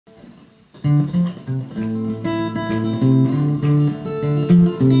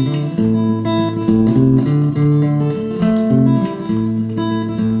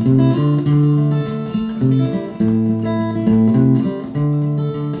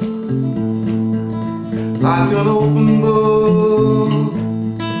Like an open book,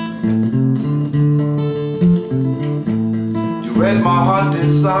 you read my heart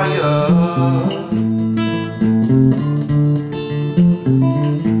desire.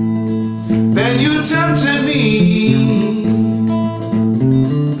 Then you tempted me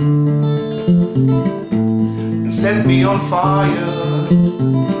and set me on fire.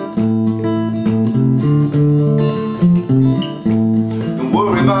 Don't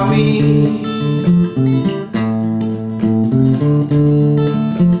worry about me.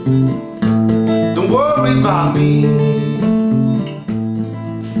 Don't worry about me.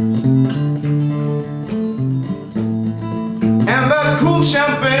 And that cool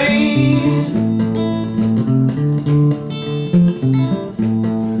champagne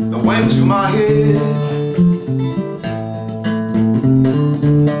that went to my head,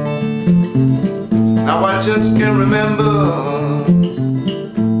 now I just can't remember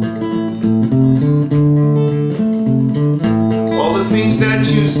things that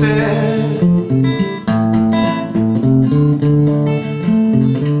you said.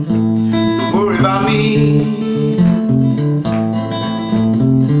 Don't worry about me.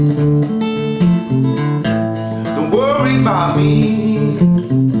 Don't worry about me.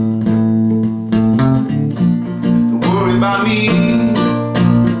 Don't worry about me.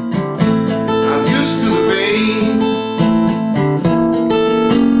 I'm used to the pain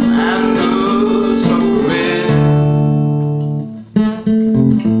and the suffering.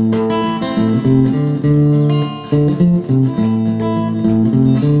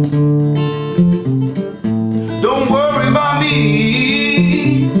 Don't worry about me.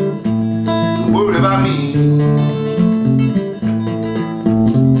 Don't worry about me.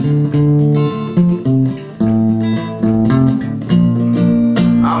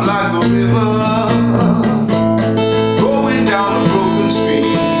 I'm like a river going down a broken stream.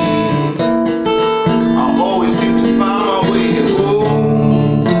 I always seem to find my way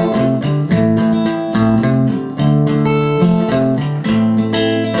home.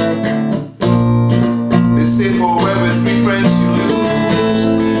 They say for every 3 friends you lose,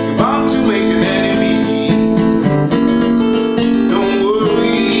 you're bound to make an enemy. Don't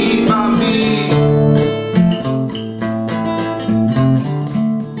worry about me.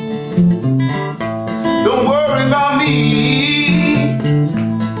 Don't worry about me.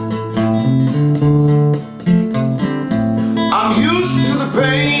 I'm used to the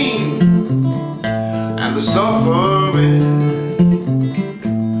pain and the suffering.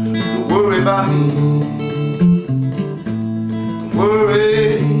 Don't worry about me. Don't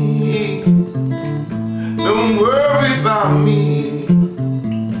worry. Don't worry about me.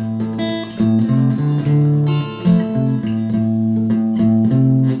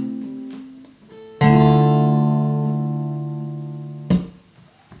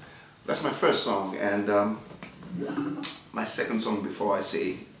 That's my first song, and my second song before I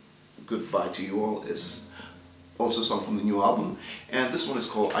say goodbye to you all is also a song from the new album, and this one is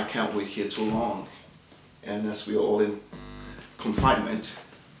called I Can't Wait Here Too Long. And as we are all in confinement,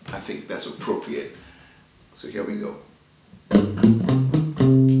 I think that's appropriate. So here we go.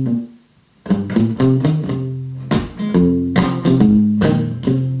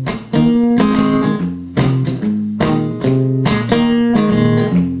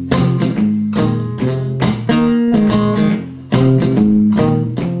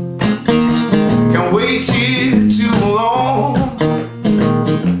 Can't wait here too long.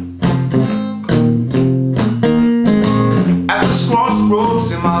 At this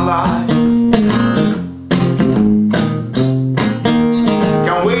crossroads in my life,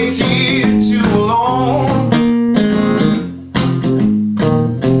 can't wait here too long.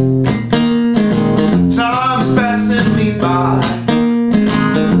 Time's passing me by.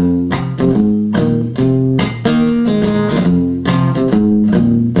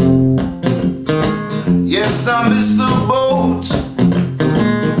 Yes, I miss the boat.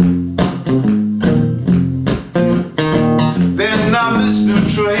 Then I miss the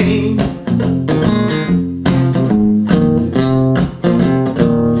train.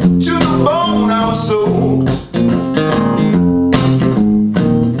 To the bone I was soaked.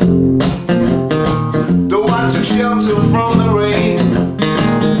 Though I took shelter from the rain.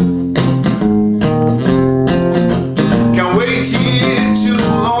 Can't wait here too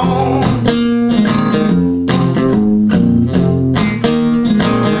long.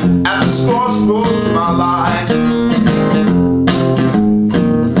 At this crossroads in my life,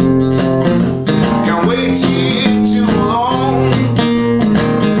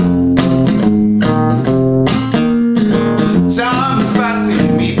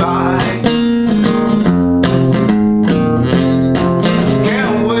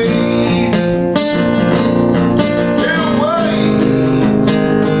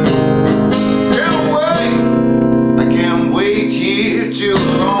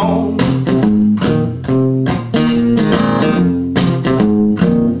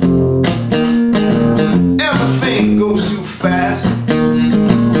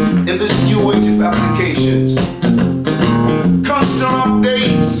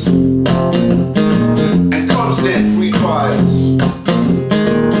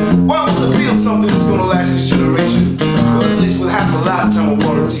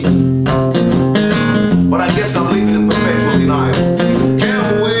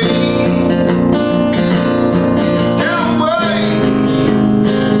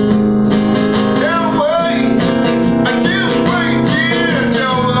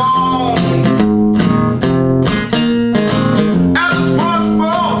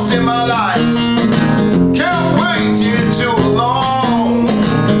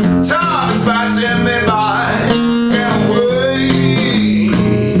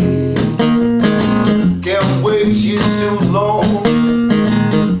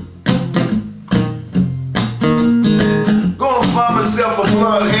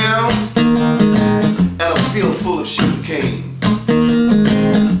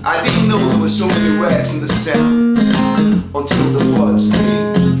 words.